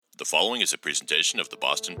The following is a presentation of the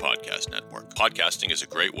Boston Podcast Network. Podcasting is a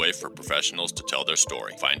great way for professionals to tell their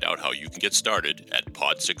story. Find out how you can get started at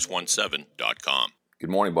pod617.com.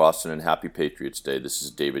 Good morning, Boston, and happy Patriots Day. This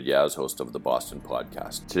is David Yaz, host of the Boston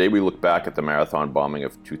Podcast. Today we look back at the marathon bombing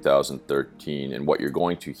of 2013, and what you're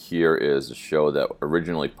going to hear is a show that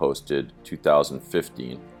originally posted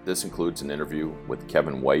 2015. This includes an interview with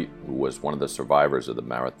Kevin White, who was one of the survivors of the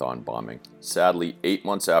marathon bombing. Sadly, 8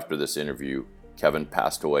 months after this interview, Kevin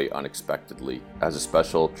passed away unexpectedly. As a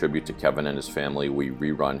special tribute to Kevin and his family, we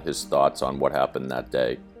rerun his thoughts on what happened that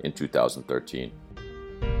day in 2013.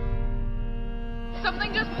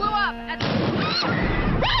 Something just blew up.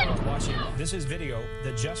 Watching. This is video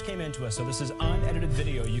that just came into us, so this is unedited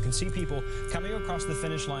video. You can see people coming across the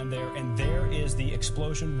finish line there, and there is the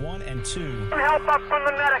explosion 1 and 2. Help up from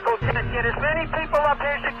the medical tent. Get as many people up here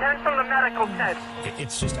as you can from the medical tent.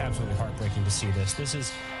 It's just absolutely heartbreaking to see this. This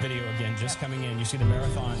is video, again, just coming in. You see the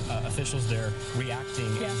marathon officials there reacting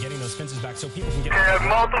and getting those fences back so people can get... There are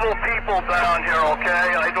multiple people down here,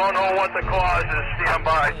 okay? I don't know what the cause is. Stand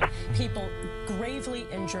by. People gravely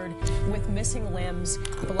injured with missing limbs,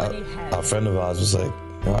 bloody heads. A friend of ours was like,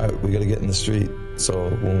 all right, we got to get in the street. So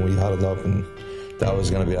when we huddled up, and that was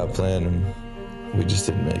going to be our plan, and we just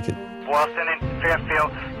didn't make it. Boston and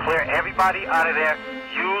Fairfield, clear everybody out of there.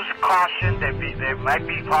 Use caution. There might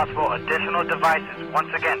be possible additional devices.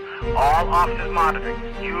 Once again, all officers monitoring.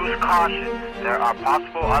 Use caution. There are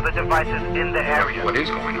possible other devices in the area. What is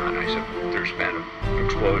going on? I said, there's been an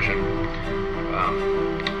explosion.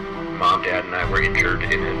 Mom, Dad, and I were injured,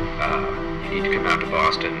 and you need to come out to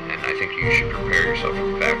Boston, and I think you should prepare yourself for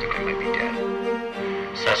the fact that I might be dead.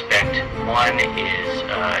 Suspect 1 is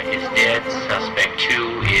dead. Suspect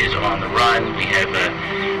 2 is on the run. We have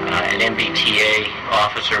an MBTA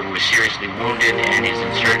officer who is seriously wounded and is in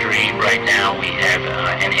surgery right now. We have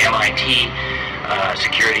an MIT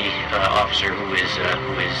security officer who has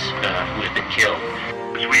been killed.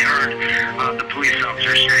 We heard the police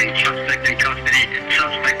officer saying suspect in custody,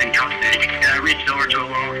 suspect in custody. And I reached over to a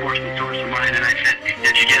law enforcement source of mine and I said,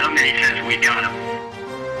 did you get him? And he says, we got him.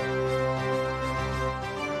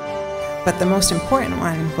 But the most important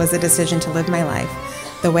one was the decision to live my life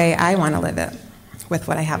the way I want to live it, with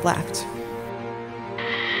what I have left.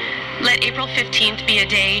 Let April 15th be a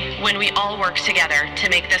day when we all work together to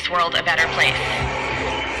make this world a better place.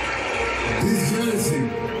 This jersey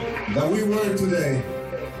that we wear today,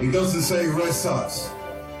 it doesn't say Red Sox.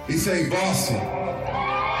 It says Boston.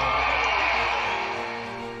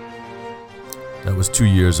 That was 2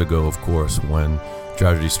 years ago, of course, when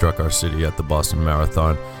tragedy struck our city at the Boston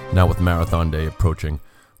Marathon. Now with Marathon Day approaching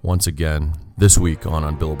once again, this week on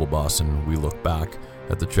Unbillable Boston, we look back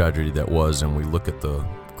at the tragedy that was, and we look at the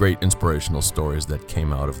great inspirational stories that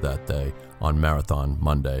came out of that day on Marathon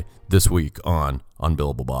Monday, this week on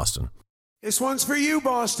Unbillable Boston. This one's for you,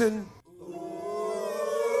 Boston.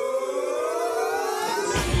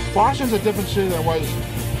 Boston's a different city than it was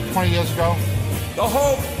 20 years ago. The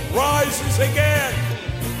hope rises again,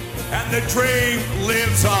 and the dream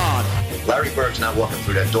lives on. Larry Bird's not walking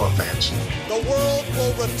through that door, fans. The world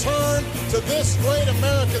will return to this great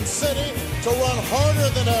American city to run harder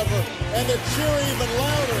than ever and to cheer even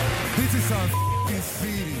louder. This is our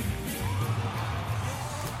city.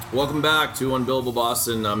 Welcome back to Unbillable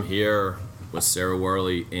Boston. I'm here with Sarah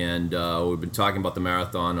Worley, and we've been talking about the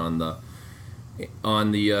marathon on the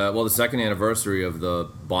second anniversary of the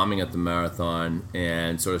bombing at the marathon,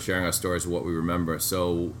 and sort of sharing our stories of what we remember.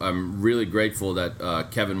 So I'm really grateful that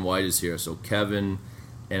Kevin White is here. So Kevin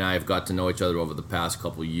and I have got to know each other over the past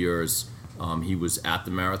couple of years. He was at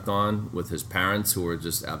the marathon with his parents, who were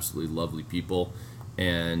just absolutely lovely people,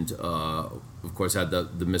 and of course had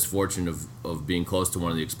the misfortune of being close to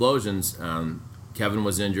one of the explosions. Kevin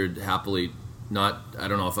was injured, happily not. I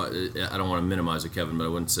don't know if I don't want to minimize it, Kevin, but I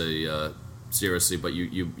wouldn't say seriously. But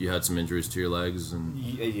you had some injuries to your legs and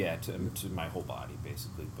to my whole body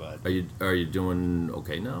basically. But are you doing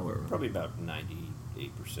okay now? Or? Probably about 98%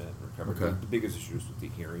 recovered. Okay. The biggest issue was with the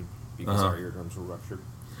hearing because our eardrums were ruptured.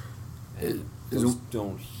 And those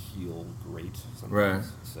don't heal great sometimes. Right.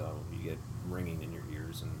 So you get ringing in your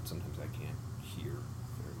ears, and sometimes I can't hear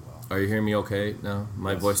very well. Are you hearing me okay now?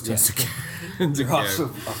 My voice tends to You're also a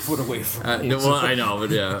foot away from me. Well, I know, but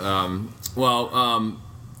yeah.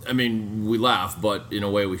 I mean, we laugh, but in a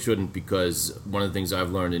way we shouldn't, because one of the things I've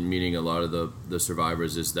learned in meeting a lot of the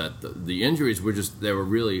survivors is that the injuries were they were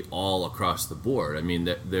really all across the board. I mean,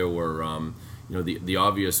 there were, the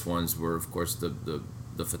obvious ones were, of course, the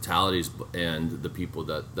fatalities and the people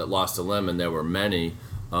that lost a limb, and there were many,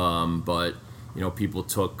 but people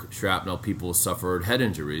took shrapnel, people suffered head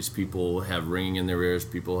injuries, people have ringing in their ears,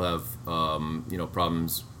 people have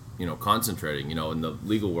problems concentrating. In the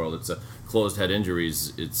legal world, it's a closed head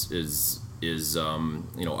injuries. Is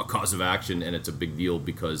a cause of action, and it's a big deal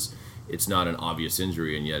because it's not an obvious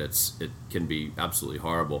injury, and yet it can be absolutely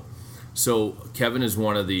horrible. So Kevin is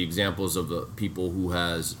one of the examples of the people who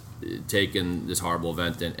has taken this horrible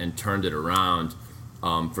event and turned it around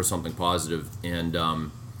for something positive.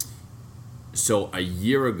 And so a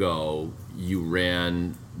year ago, you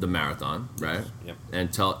ran the marathon, right? Yep.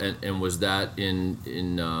 And was that in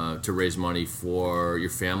to raise money for your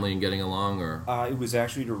family and getting along, or? It was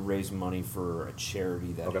actually to raise money for a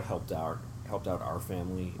charity that helped out our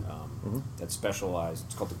family that specialized.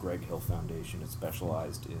 It's called the Greg Hill Foundation. It's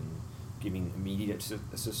specialized in giving immediate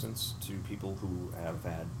assistance to people who have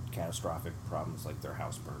had catastrophic problems like their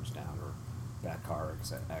house burns down or bad car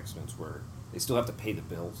accidents where they still have to pay the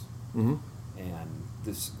bills. Mm-hmm. And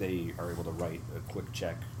they are able to write a quick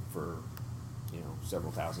check for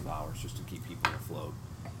several $1,000s just to keep people afloat.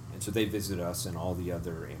 And so they visit us and all the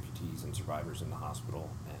other amputees and survivors in the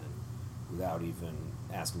hospital, and without even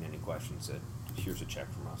asking any questions said, here's a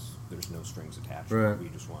check from us. There's no strings attached. Right. We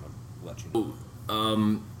just want to let you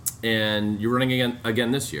know. And you're running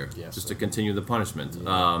again this year, yes, just to continue the punishment.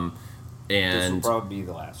 Yeah. And this will probably be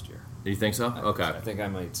the last year. Do you think so? Okay. I think I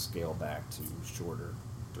might scale back to shorter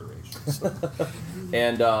durations.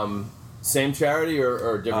 And same charity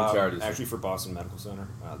or different charities? Actually, for Boston Medical Center.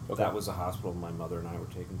 That was a hospital my mother and I were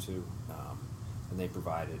taken to, and they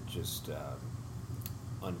provided just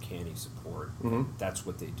uncanny support. Mm-hmm. That's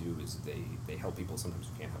what they do, is they help people sometimes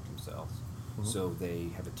who can't help themselves. Mm-hmm. So they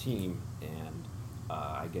have a team, and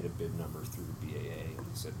I get a bid number through the BAA, and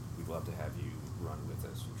they said, we'd love to have you run with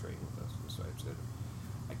us and train with us. And so I said,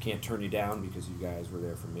 I can't turn you down because you guys were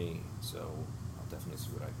there for me, so I'll definitely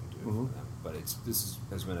see what I can do for them. But this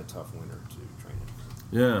has been a tough winter to train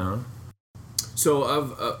in. Yeah. So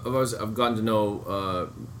I've gotten to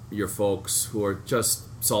know your folks who are just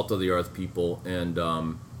salt of the earth people, and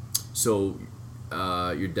so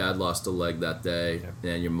your dad lost a leg that day,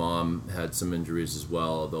 and your mom had some injuries as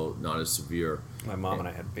well, although not as severe. My mom and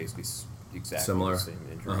I had basically exactly similar. The same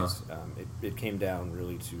injuries. It came down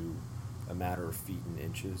really to a matter of feet and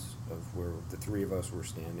inches of where the three of us were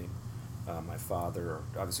standing. My father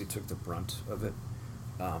obviously took the brunt of it,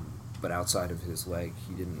 but outside of his leg,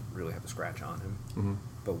 he didn't really have a scratch on him. Mm-hmm.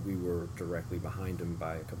 But we were directly behind him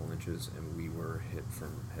by a couple inches, and we were hit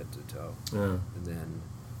from head to toe. Yeah. And then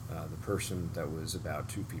the person that was about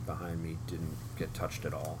 2 feet behind me didn't get touched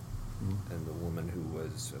at all. Mm-hmm. And the woman who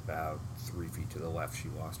was about 3 feet to the left, she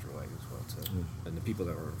lost her leg as well too. Mm-hmm. And the people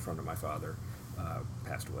that were in front of my father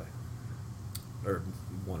passed away. Or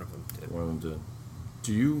one of them did. One of them did.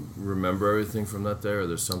 Do you remember everything from that day, or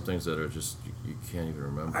there's some things that are just you can't even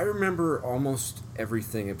remember? I remember almost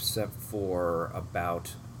everything except for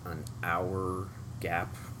about an hour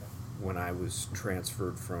gap when I was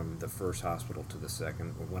transferred from the first hospital to the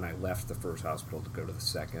second. When I left the first hospital to go to the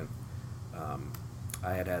second,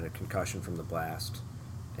 I had a concussion from the blast,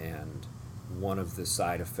 and one of the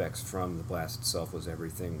side effects from the blast itself was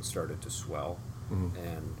everything started to swell. Mm-hmm.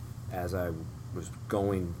 And as I was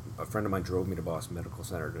going, a friend of mine drove me to Boston Medical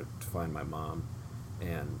Center to find my mom,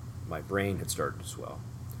 and my brain had started to swell.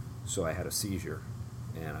 So I had a seizure,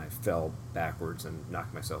 and I fell backwards and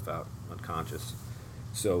knocked myself out unconscious.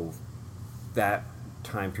 So that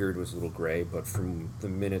time period was a little gray, but from the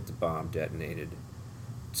minute the bomb detonated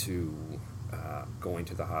to going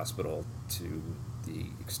to the hospital, to the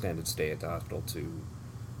extended stay at the hospital, to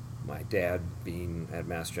my dad being at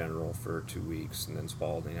Mass General for 2 weeks, and then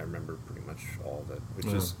Spalding, I remember pretty much all that, which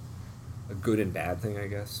is a good and bad thing, I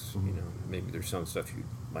guess. Mm-hmm. Maybe there's some stuff you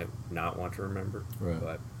might not want to remember. Right.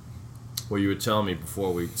 But well, you were telling me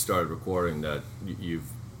before we started recording that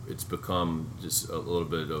it's become just a little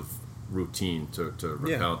bit of routine to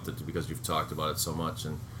recount it because you've talked about it so much,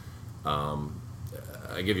 and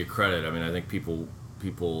I give you credit. I mean, I think people,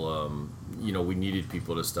 we needed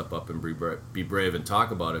people to step up and be brave and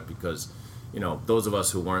talk about it because, those of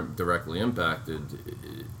us who weren't directly impacted,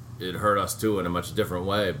 it hurt us too in a much different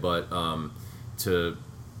way. But to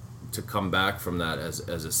come back from that as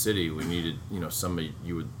a city, we needed, somebody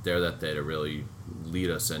you were there that day to really lead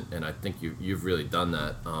us, and I think you've really done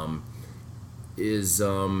that. Is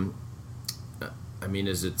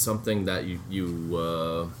it something that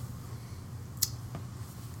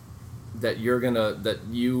that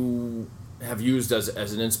you have used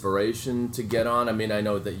as an inspiration to get on? I mean, I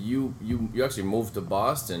know that you actually moved to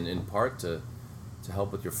Boston in part to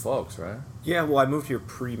help with your folks, right? Yeah, well, I moved here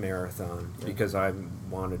pre-marathon because I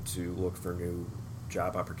wanted to look for new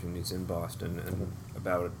job opportunities in Boston, and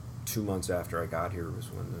about 2 months after I got here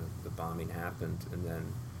was when the bombing happened, and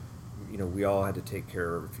then we all had to take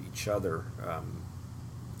care of each other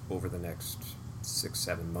over the next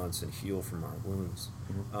 6-7 months and heal from our wounds.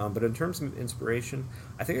 Mm-hmm. But in terms of inspiration,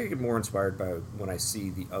 I think I get more inspired by when I see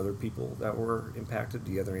the other people that were impacted,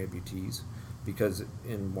 the other amputees, because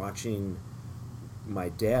in watching my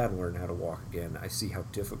dad learn how to walk again, I see how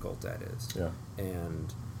difficult that is. Yeah.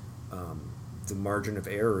 And the margin of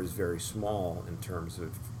error is very small in terms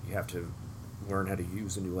of you have to learn how to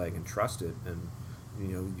use a new leg and trust it, and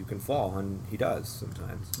you can fall, and he does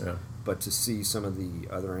sometimes. Yeah. But to see some of the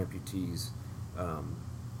other amputees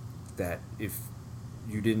that if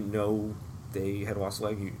you didn't know they had lost a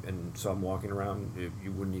leg and saw them walking around,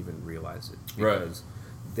 you wouldn't even realize it, because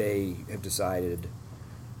they have decided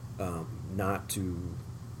not to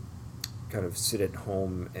kind of sit at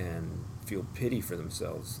home and feel pity for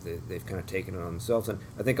themselves. They've kind of taken it on themselves, and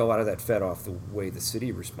I think a lot of that fed off the way the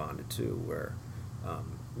city responded too, where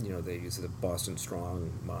they use the Boston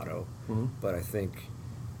Strong motto, mm-hmm. but I think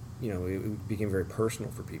it became very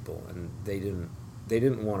personal for people, and they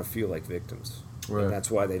didn't want to feel like victims. Right. And that's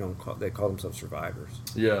why they call themselves survivors.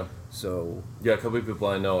 Yeah. So yeah, a couple of people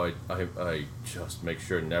I know, I just make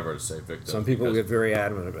sure never to say victims. Some people get very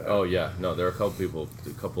adamant about it. Oh yeah, no, there are a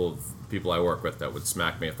couple of people I work with that would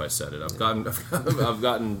smack me if I said it. I've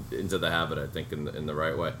gotten into the habit, I think, in the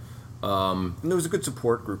right way. And there was a good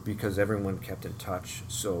support group because everyone kept in touch.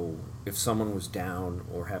 So if someone was down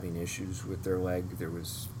or having issues with their leg, there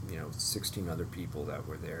was 16 other people that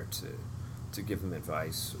were there to give them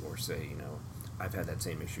advice or say, I've had that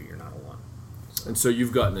same issue, you're not alone. And so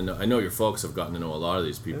you've gotten to know, I know your folks have gotten to know a lot of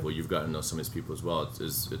these people. Yeah. You've gotten to know some of these people as well.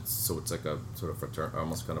 It's like a sort of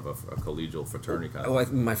almost kind of a collegial fraternity kind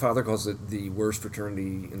of. My father calls it the worst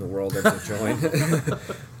fraternity in the world ever to join.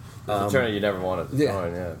 Fraternity you never wanted to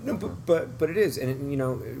join, yeah. No, but it is, and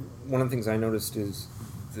one of the things I noticed is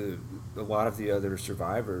a lot of the other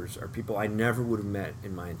survivors are people I never would have met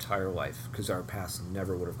in my entire life because our paths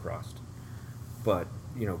never would have crossed. But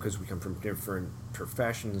because we come from different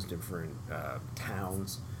professions, different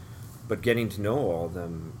towns, but getting to know all of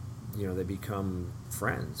them, they become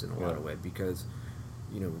friends in a lot of ways because,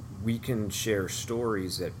 we can share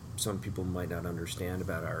stories that some people might not understand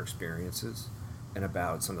about our experiences and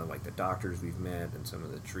about some of like the doctors we've met and some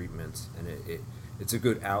of the treatments, and it's a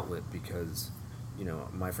good outlet because,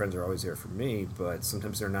 my friends are always there for me, but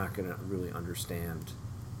sometimes they're not going to really understand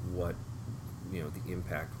what the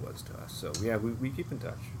impact was to us. So yeah, we keep in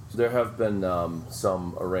touch. There have been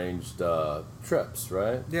some arranged trips,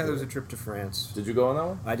 right? Yeah, there was a trip to France. Did you go on that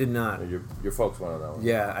one? I did not. Your folks went on that one.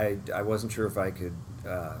 Yeah, I wasn't sure if I could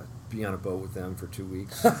be on a boat with them for 2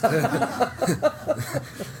 weeks.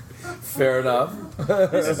 Fair enough.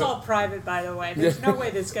 This is all private, by the way. There's no way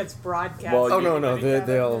this gets broadcast. Well, no, they'll hear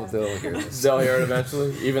this. They'll hear it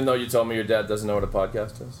eventually, even though you told me your dad doesn't know what a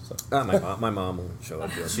podcast is. So. My mom will show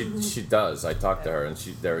up. She does. I talked to her, and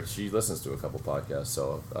she listens to a couple podcasts.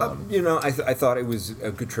 So I thought it was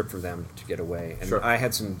a good trip for them to get away, and sure. I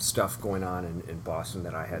had some stuff going on in Boston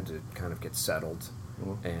that I had to kind of get settled.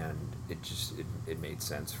 Mm-hmm. And it made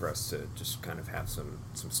sense for us to just kind of have some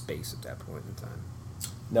space at that point in time.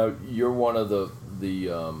 Now you're one of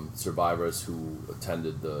the survivors who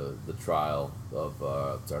attended the trial of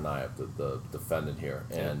Tsarnaev, the defendant here,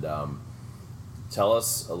 and tell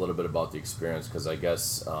us a little bit about the experience, because I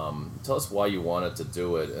guess tell us why you wanted to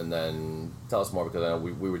do it, and then tell us more, because I know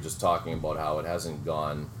we were just talking about how it hasn't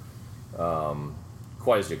gone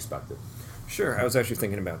quite as you expected. Sure, I was actually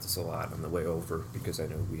thinking about this a lot on the way over because I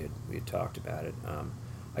know we had talked about it.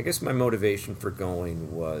 I guess my motivation for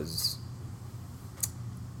going was,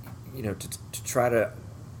 to try to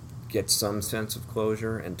get some sense of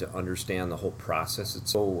closure and to understand the whole process.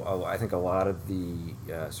 So I think a lot of the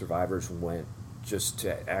survivors went just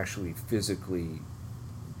to actually physically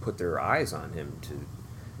put their eyes on him to,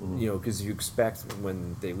 because you expect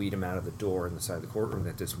when they lead him out of the door in the side of the courtroom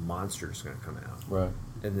that this monster is going to come out. Right.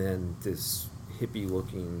 And then this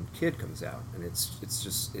hippie-looking kid comes out, and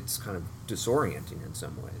it's kind of disorienting in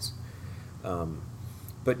some ways.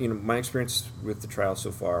 But my experience with the trial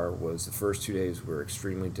so far was the first 2 days were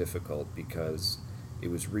extremely difficult because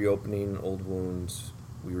it was reopening old wounds.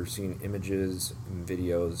 We were seeing images and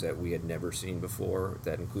videos that we had never seen before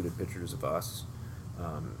that included pictures of us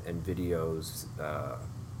and videos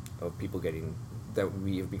of people that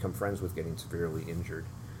we have become friends with getting severely injured.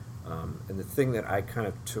 And the thing that I kind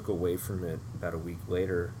of took away from it about a week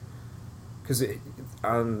later, because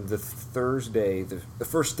on the Thursday, the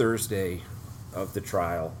first Thursday of the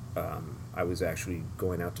trial, I was actually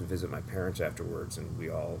going out to visit my parents afterwards, and we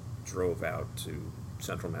all drove out to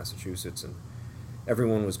central Massachusetts, and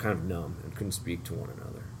everyone was kind of numb and couldn't speak to one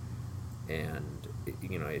another. And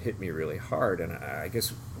it hit me really hard. And I guess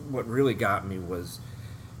what really got me was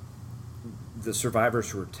the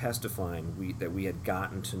survivors who were testifying that we had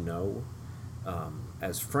gotten to know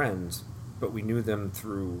as friends, but we knew them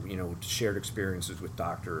through, shared experiences with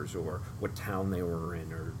doctors, or what town they were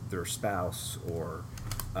in, or their spouse, or,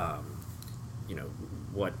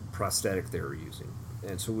 what prosthetic they were using.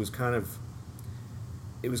 And so it was kind of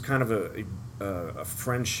a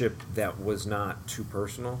friendship that was not too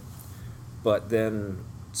personal. But then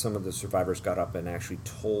some of the survivors got up and actually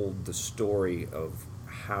told the story of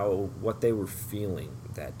what they were feeling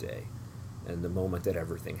that day and the moment that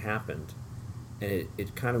everything happened. And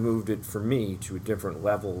it kind of moved it for me to a different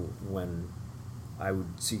level when I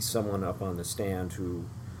would see someone up on the stand who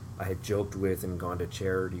I had joked with and gone to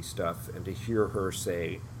charity stuff, and to hear her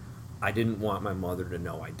say, "I didn't want my mother to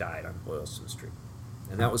know I died on Boylston Street."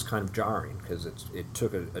 And that was kind of jarring, because it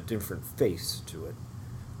took a different face to it.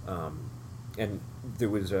 And there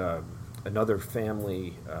was another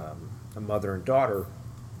family, a mother and daughter,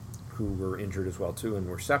 who were injured as well too, and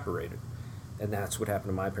were separated. And that's what happened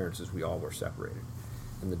to my parents, is we all were separated.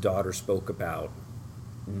 And the daughter spoke about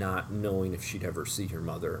not knowing if she'd ever see her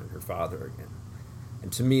mother and her father again.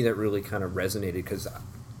 And to me, that really kind of resonated, because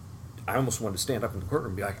I almost wanted to stand up in the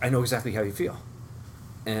courtroom and be like, I know exactly how you feel.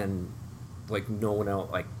 And like, no one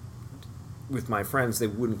else, like with my friends, they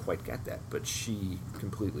wouldn't quite get that, but she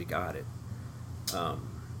completely got it.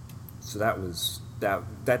 So that was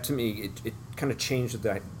that to me, it kind of changed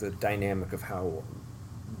the dynamic of how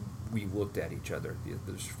we looked at each other,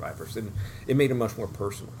 the survivors, and it made it much more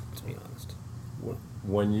personal, to be honest.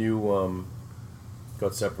 When you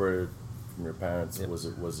got separated from your parents, was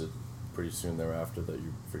it pretty soon thereafter that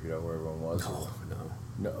you figured out where everyone was?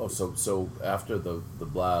 No. Oh, so after the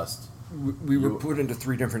blast, we were put into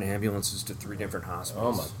 3 different ambulances to 3 different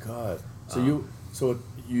hospitals. Oh my God! So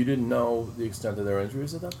you didn't know the extent of their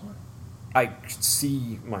injuries at that point? I could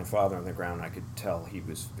see my father on the ground. I could tell he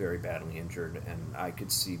was very badly injured, and I could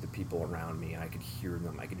see the people around me. I could hear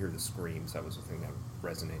them. I could hear the screams. That was the thing that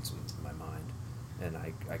resonates in my mind. And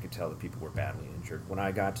I could tell that people were badly injured. When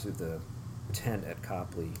I got to the tent at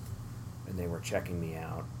Copley and they were checking me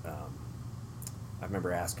out, I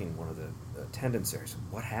remember asking one of the attendants there, I said,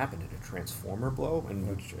 "What happened? Did a transformer blow?" And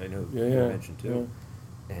which I know you mentioned too.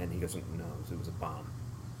 Yeah. And he goes, "No, it was a bomb."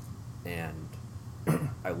 And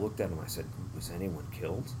I looked at him, I said, "Was anyone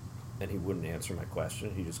killed?" And he wouldn't answer my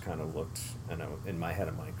question. He just kind of looked, and in my head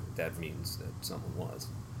I'm like, that means that someone was.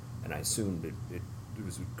 And I assumed it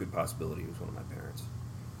was a good possibility it was one of my parents.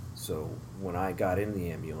 So when I got in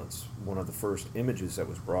the ambulance, one of the first images that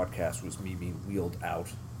was broadcast was me being wheeled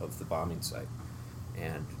out of the bombing site.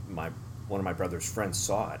 And one of my brother's friends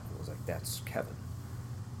saw it and was like, "That's Kevin."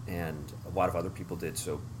 And a lot of other people did,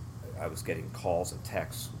 so I was getting calls and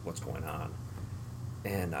texts, "What's going on?"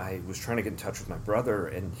 And I was trying to get in touch with my brother,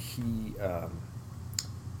 and he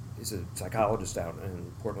is a psychologist out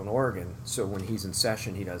in Portland, Oregon, so when he's in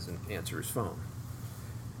session, he doesn't answer his phone.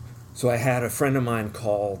 So I had a friend of mine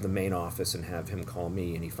call the main office and have him call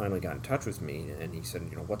me, and he finally got in touch with me, and he said,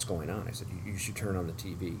 "What's going on?" I said, you should turn on the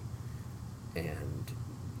TV. And,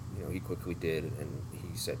 he quickly did, and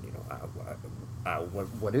he said,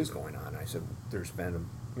 what is going on? I said, "There's been an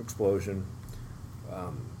explosion.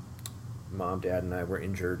 Mom, Dad, and I were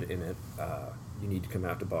injured in it. You need to come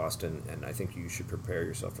out to Boston, and I think you should prepare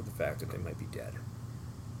yourself for the fact that they might be dead."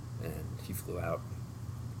 And he flew out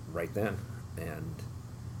right then, and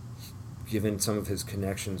given some of his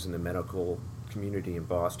connections in the medical community in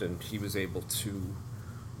Boston, he was able to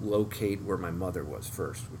locate where my mother was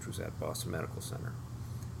first, which was at Boston Medical Center.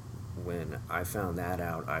 When I found that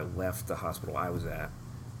out, I left the hospital I was at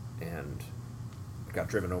and got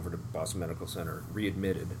driven over to Boston Medical Center,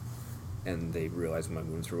 readmitted, and they realized my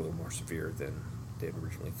wounds were a little more severe than they had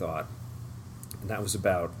originally thought. And that was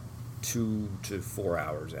about 2 to 4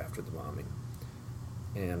 hours after the bombing.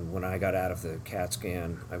 And when I got out of the CAT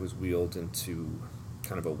scan, I was wheeled into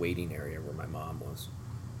kind of a waiting area where my mom was.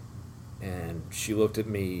 And she looked at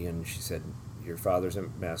me and she said, "Your father's a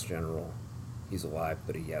Mass General. He's alive,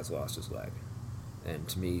 but he has lost his leg." And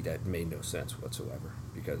to me, that made no sense whatsoever,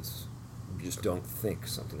 because you just don't think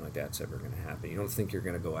something like that's ever going to happen. You don't think you're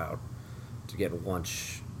going to go out to get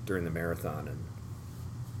lunch during the marathon and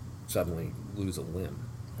suddenly lose a limb.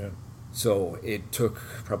 Yeah. So it took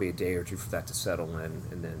probably a day or two for that to settle in,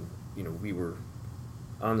 and then, we were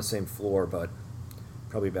on the same floor, but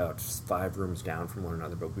probably about 5 rooms down from one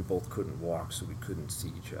another, but we both couldn't walk, so we couldn't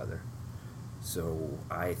see each other. So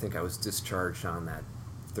I think I was discharged on that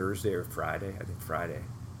Thursday or Friday, I think Friday,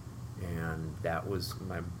 And that was,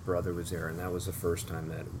 my brother was there, and that was the first time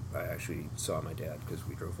that I actually saw my dad, because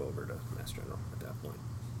we drove over to Mass General at that point.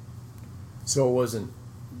 So it wasn't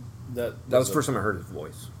that was the first time I heard his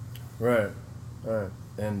voice. Right.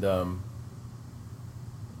 And I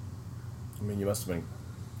mean, you must have been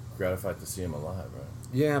gratified to see him alive, right?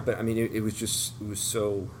 Yeah, but I mean, it was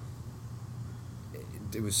so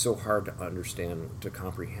hard to understand, to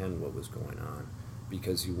comprehend what was going on,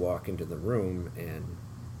 because you walk into the room and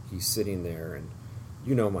he's sitting there, and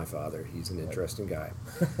you know my father, he's an interesting guy.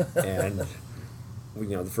 And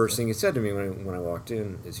the first thing he said to me when I walked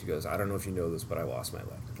in is, he goes, "I don't know if you know this, but I lost my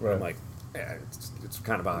leg." Right. I'm like, yeah, it's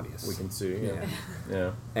kind of obvious. We can see,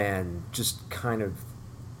 yeah. And just kind of,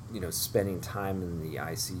 spending time in the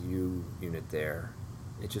ICU unit there,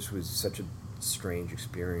 it just was such a strange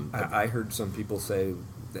experience. I heard some people say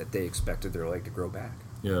that they expected their leg to grow back.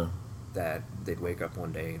 Yeah. That they'd wake up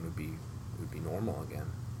one day and it would be normal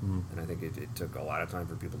again. Mm-hmm. And I think it took a lot of time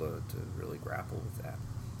for people to really grapple with that.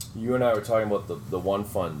 You and I were talking about the One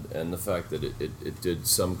Fund and the fact that it did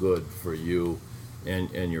some good for you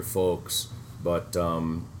and your folks, but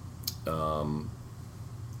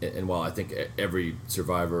and while I think every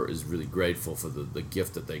survivor is really grateful for the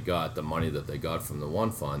gift that they got, the money that they got from the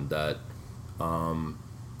One Fund, that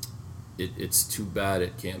it's too bad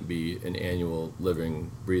it can't be an annual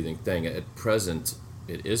living, breathing thing. At present,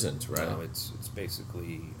 it isn't, right? No, it's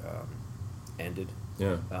basically ended.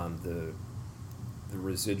 Yeah. The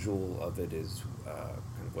residual of it is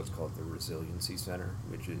kind of what's called the Resiliency Center,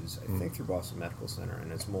 which is, I think, through Boston Medical Center,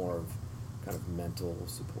 and it's more of kind of mental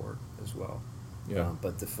support as well. Yeah.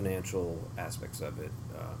 But the financial aspects of it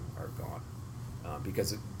are gone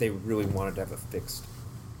because they really wanted to have a fixed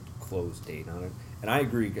close date on it. And I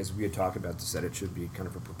agree, because we had talked about this, that it should be kind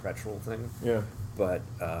of a perpetual thing. Yeah. But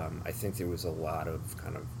I think there was a lot of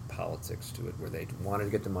kind of politics to it, where they wanted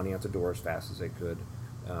to get the money out the door as fast as they could,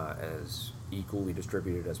 as equally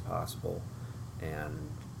distributed as possible, and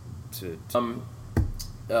to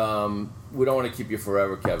we don't want to keep you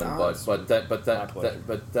forever, Kevin,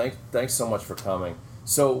 thanks so much for coming.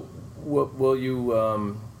 So, will you?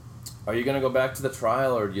 Are you going to go back to the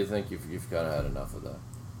trial, or do you think you've kind of had enough of that?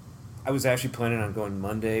 I was actually planning on going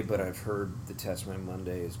Monday, but I've heard the testimony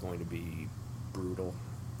Monday is going to be brutal.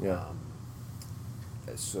 Yeah.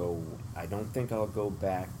 So I don't think I'll go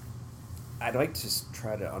back. I'd like to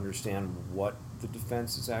try to understand what the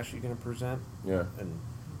defense is actually going to present. Yeah. And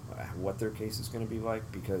what their case is going to be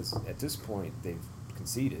like, because at this point they've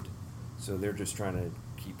conceded, so they're just trying to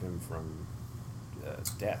keep him from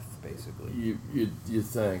death, basically. You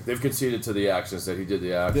think they've conceded to the actions, that he did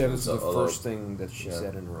the actions? That was the first thing that she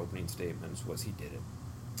said in her opening statements, was he did it.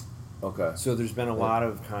 Okay. So there's been a lot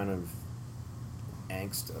of kind of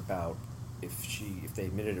angst about if they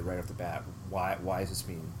admitted it right off the bat, why is this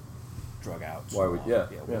being drug out? Why are we?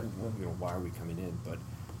 Why are we coming in? But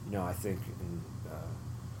I think,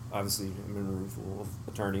 obviously, I'm in a room full of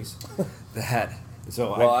attorneys that.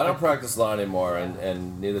 So I don't practice law anymore,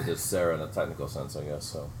 and neither does Sarah in a technical sense, I guess.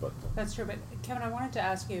 So, but that's true. But Kevin, I wanted to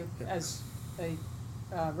ask you, as a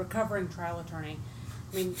recovering trial attorney,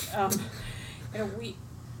 I mean,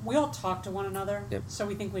 we all talk to one another, so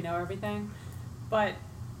we think we know everything, but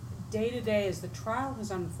day to day, as the trial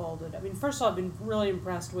has unfolded, I mean, first of all, I've been really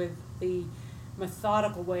impressed with the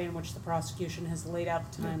methodical way in which the prosecution has laid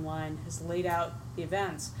out the timeline, has laid out the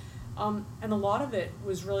events, and a lot of it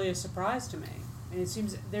was really a surprise to me. And it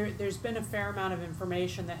seems there's been a fair amount of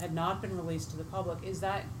information that had not been released to the public. Is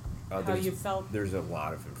that how you felt? There's a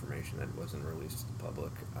lot of information that wasn't released to the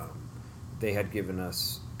public. They had given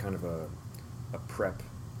us kind of a prep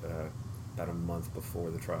about a month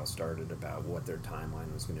before the trial started about what their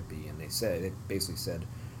timeline was going to be, and they basically said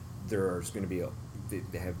there's going to be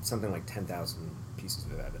they have something like 10,000 pieces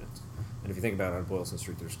of evidence. And if you think about it, on Boylston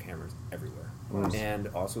Street, there's cameras everywhere, and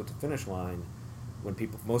also at the finish line.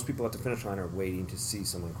 Most people at the finish line are waiting to see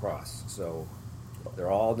someone cross, so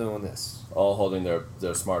they're all doing this, all holding their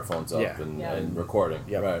smartphones up and recording.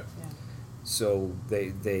 Yep. Right. Yeah. So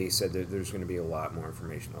they said that there's going to be a lot more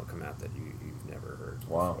information that'll come out that you've never heard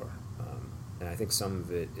before. And I think some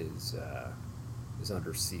of it is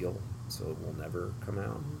under seal, so it will never come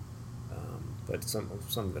out. But some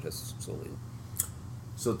of it is slowly.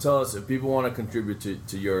 So tell us, if people want to contribute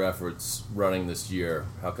to your efforts running this year,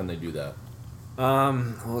 how can they do that?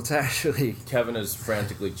 Well, it's actually... Kevin is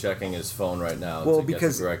frantically checking his phone right now to get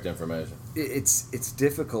the correct information. It's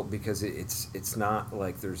difficult because it's not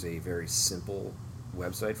like there's a very simple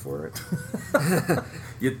website for it.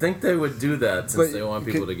 You'd think they would do that since they want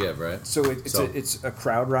people to give, right? So it's a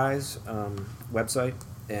CrowdRise website,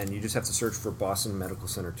 And you just have to search for Boston Medical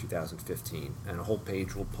Center 2015, and a whole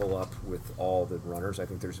page will pull up with all the runners. I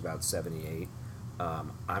think there's about 78.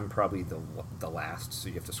 I'm probably the last, so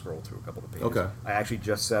you have to scroll through a couple of pages. Okay. I actually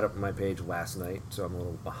just set up my page last night, so I'm a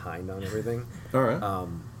little behind on everything. All right.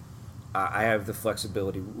 I have the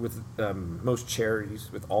flexibility with most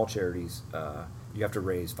charities, with all charities, you have to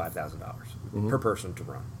raise $5,000 per person to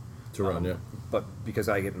run. Yeah. But because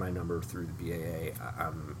I get my number through the BAA,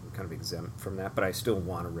 I'm kind of exempt from that. But I still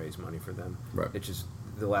want to raise money for them. Right. It's just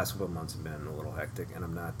the last couple of months have been a little hectic, and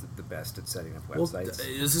I'm not the best at setting up websites.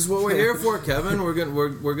 Well, this is what we're here for, Kevin. We're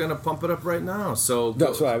gonna pump it up right now. So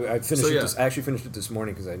I finished it. I actually finished it this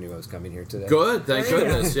morning because I knew I was coming here today. Good, thank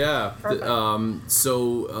goodness. Yeah.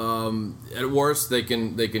 At worst, they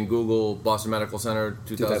can Google Boston Medical Center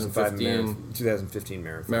 2015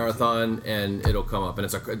 marathon, and it'll come up. And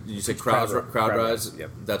it's you say CrowdRise.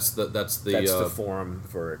 Yep. That's the forum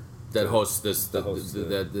for it. That hosts this,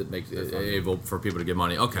 that makes it able for people to give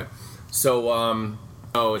money. Okay, so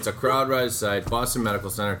it's a CrowdRise site, Boston Medical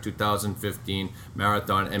Center 2015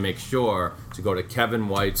 marathon, and make sure to go to Kevin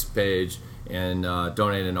White's page and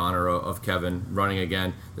donate in honor of Kevin running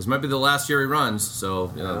again. This might be the last year he runs, so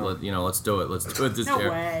let's do it. Let's do it this year. No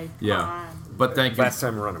way. Yeah, Come on. But thank you. Last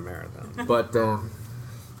time I run a marathon. But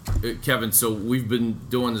Kevin, so we've been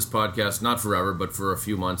doing this podcast not forever, but for a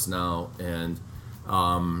few months now, and.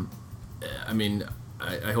 I mean,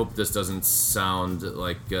 I hope this doesn't sound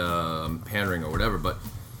like pandering or whatever, but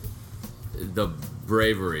the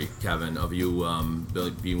bravery, Kevin, of you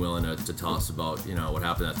being willing to tell us about what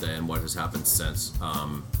happened that day and what has happened since.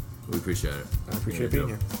 We appreciate it. I appreciate being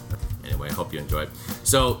here. Anyway, I hope you enjoyed.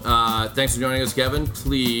 So, thanks for joining us, Kevin.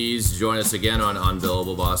 Please join us again on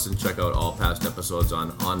Unbillable Boston. Check out all past episodes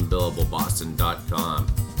on unbillableboston.com,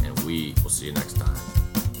 and we will see you next time.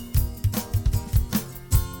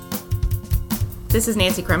 This is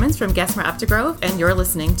Nancy Cremens from Gesmer Updegrove, and you're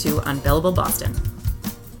listening to Unbillable Boston.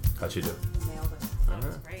 How'd you do? Nailed it. That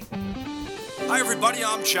was great. Hi, everybody.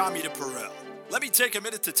 I'm Jamita Perel. Let me take a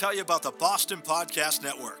minute to tell you about the Boston Podcast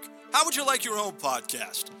Network. How would you like your own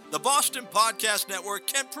podcast? The Boston Podcast Network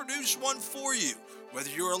can produce one for you. Whether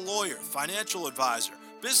you're a lawyer, financial advisor,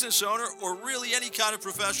 business owner, or really any kind of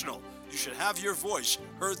professional, you should have your voice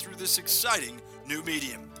heard through this exciting new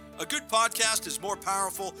medium. A good podcast is more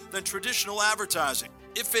powerful than traditional advertising.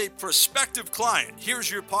 If a prospective client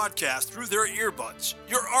hears your podcast through their earbuds,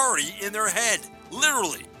 you're already in their head.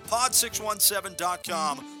 Literally,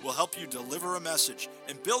 pod617.com will help you deliver a message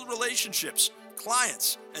and build relationships.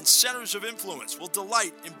 Clients and centers of influence will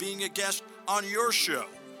delight in being a guest on your show.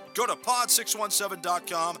 Go to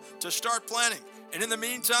pod617.com to start planning. And in the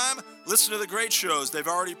meantime, listen to the great shows they've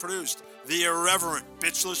already produced. The Irreverent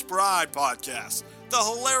Bitchless Bride podcast, the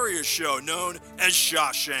hilarious show known as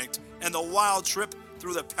Shawshanked, and the wild trip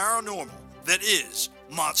through the paranormal that is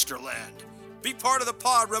Monsterland. Be part of the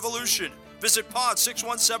pod revolution. Visit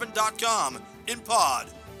pod617.com. In pod,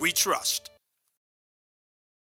 we trust.